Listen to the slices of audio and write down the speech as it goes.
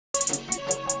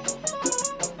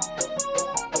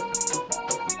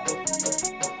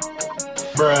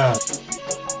Bruh.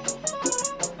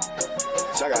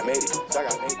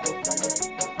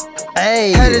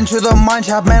 Hey, head into the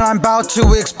Mineshaft, man, I'm about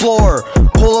to explore.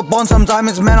 Pull up on some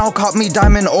diamonds, man, I'll caught me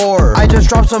diamond ore. I just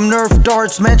dropped some nerf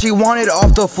darts, man, she wanted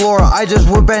off the floor. I just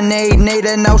whip and nae'd,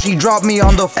 and now she dropped me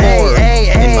on the floor.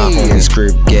 In my homie's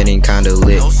group, getting kinda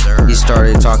lit. He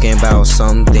started talking about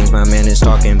some things, my man is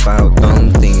talking about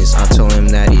dumb things. I told him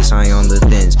that he's high on the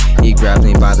thins. He grabs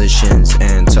me by the shins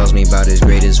and tells me about his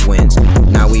greatest wins.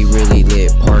 Now we really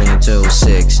lit, partying till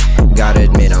 6. Gotta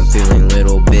admit, I'm feeling a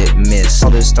little bit missed.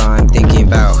 All this time thinking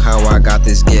about how I got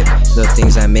this gift, the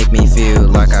things that make me feel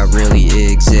like I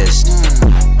really exist.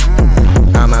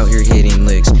 I'm out here hitting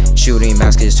licks, shooting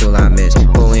baskets till I miss,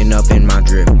 pulling up in my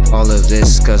drip. All of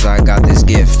this cause I got this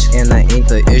gift, and that ain't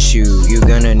the issue. You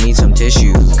gonna need some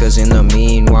tissue, cause in the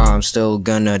meanwhile I'm still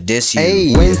gonna diss you.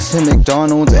 Hey, went to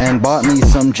McDonald's and bought me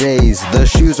some J's. The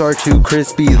shoes are too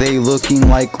crispy, they looking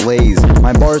like Lay's.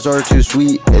 My bars are too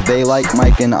sweet, they like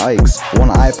Mike and Ike's. When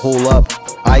I pull up,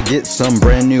 I get some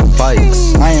brand new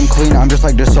bikes. I am clean, I'm just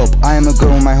like the soap. I am a good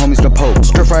one, my homies the Pope.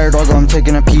 Stir fryer doggo, I'm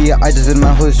taking a pee. I just did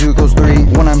my whole zoo goes 3.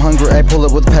 When I'm hungry, I pull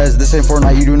up with Pez. This ain't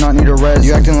Fortnite, you do not need a res.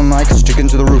 You acting like it's chicken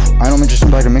to the roof. I don't make just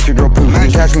somebody to make your girl poop. You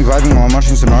can catch me vibing while I'm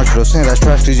watching some Naruto. Saying that's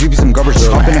trash, cause you be some garbage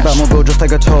though. Hopping about mobile just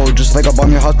like a toad. Just like a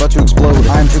bomb, your house about to explode.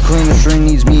 I am too clean, the string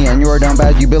needs me. And you are down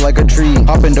bad, you built like a tree.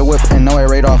 Hop into whip, and now I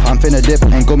raid off. I'm finna dip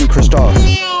and go meet Christoph.